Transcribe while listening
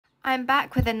I'm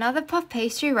back with another puff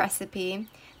pastry recipe.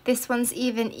 This one's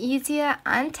even easier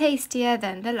and tastier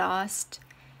than the last.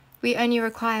 We only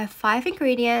require 5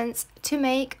 ingredients to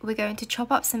make. We're going to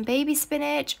chop up some baby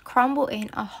spinach, crumble in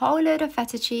a whole load of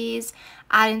feta cheese,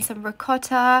 add in some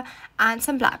ricotta and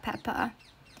some black pepper.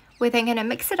 We're then going to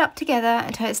mix it up together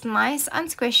until it's nice and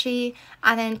squishy,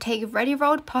 and then take ready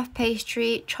rolled puff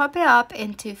pastry, chop it up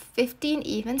into 15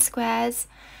 even squares,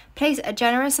 place a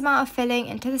generous amount of filling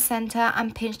into the center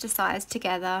and pinch the sides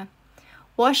together.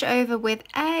 Wash over with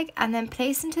egg and then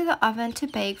place into the oven to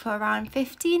bake for around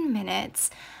 15 minutes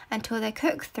until they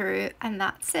cook through, and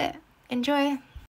that's it. Enjoy!